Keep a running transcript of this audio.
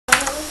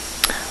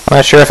I'm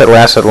not sure if it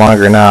lasted long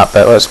or not,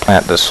 but let's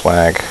plant this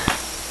flag.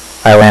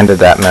 I landed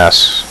that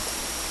mess.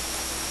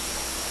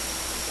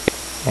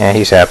 Yeah,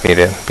 he's happy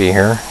to be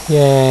here.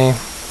 Yay.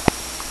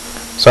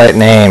 Site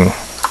name.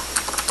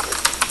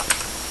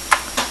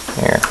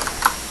 Here.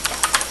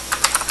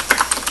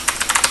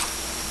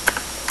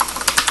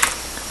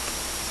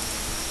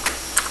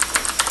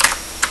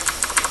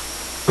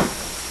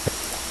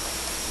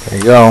 There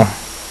you go.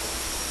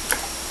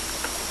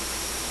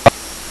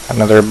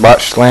 Another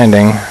botched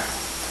landing.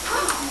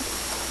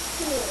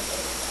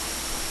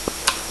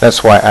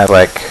 That's why I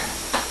like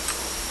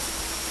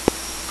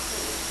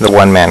the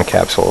one-man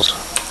capsules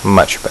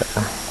much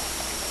better.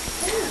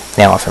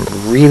 Now, if I'm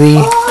really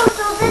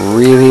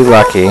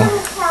lucky.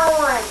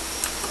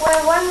 Where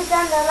one's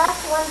on the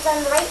left, one's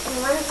on the right,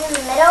 and one's in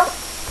the middle.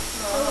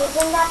 Have you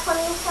done that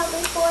ponytail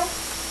before?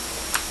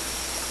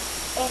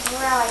 It's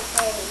really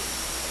pretty.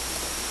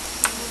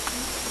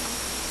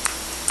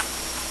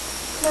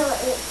 No,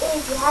 it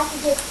is. You have to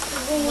get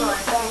 3 No, I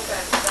think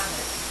I've done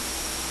it.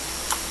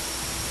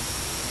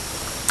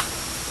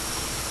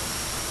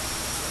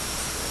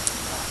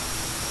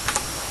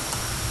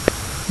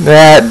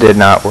 That did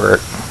not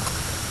work.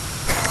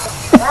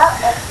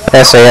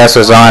 SAS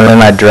was on, and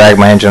then I dragged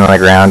my engine on the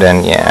ground,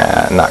 and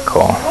yeah, not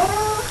cool.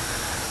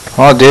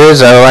 Well,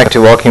 dudes, I would like to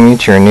welcome you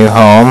to your new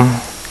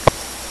home.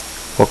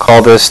 We'll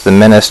call this the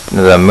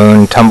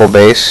Moon Tumble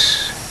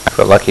Base. If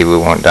we're lucky, we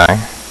won't die.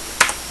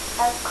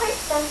 Of course,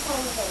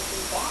 sometimes I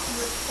do that.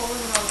 You're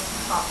pulling on the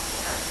top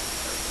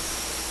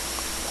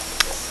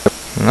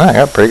there. No, I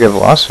got pretty good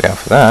velocity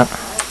off of that.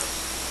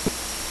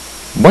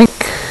 Boink.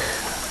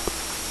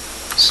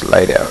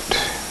 Slide out.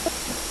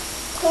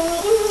 Can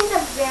you give me the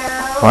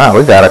barrel? Wow,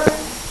 we got a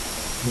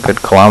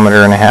good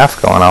kilometer and a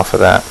half going off of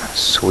that.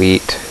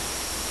 Sweet.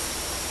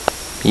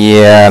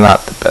 Yeah,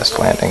 not the best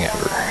landing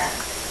ever.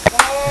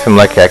 If I'm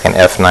lucky, I can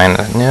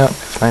F9. No,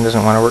 F9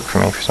 doesn't want to work for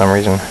me for some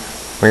reason.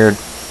 Weird.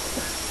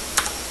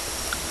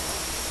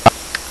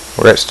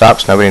 Where it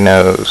stops, nobody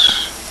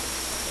knows.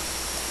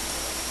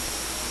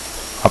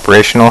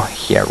 Operational?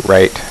 Yeah,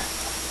 right.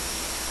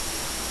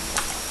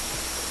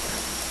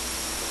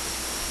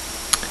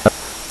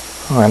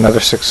 Oh, another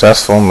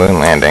successful moon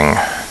landing.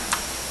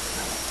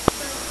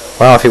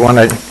 Well, if you want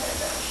a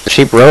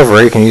cheap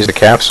rover, you can use the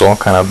capsule,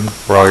 kind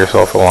of roll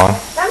yourself along.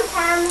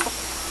 Sometimes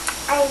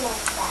I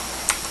miss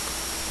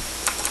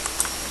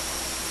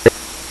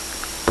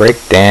that. Break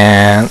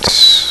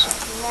dance.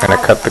 Gonna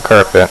cut the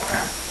carpet.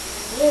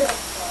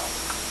 Beautiful.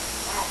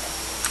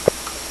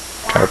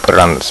 Try to put it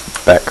on the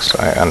back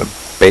side, on the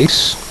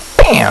base.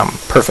 Bam!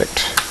 Perfect.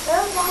 So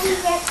then you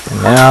get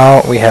And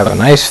now we have a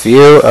nice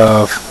view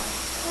of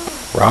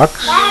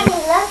rocks Daddy,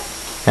 look.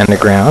 and the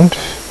ground.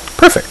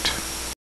 Perfect.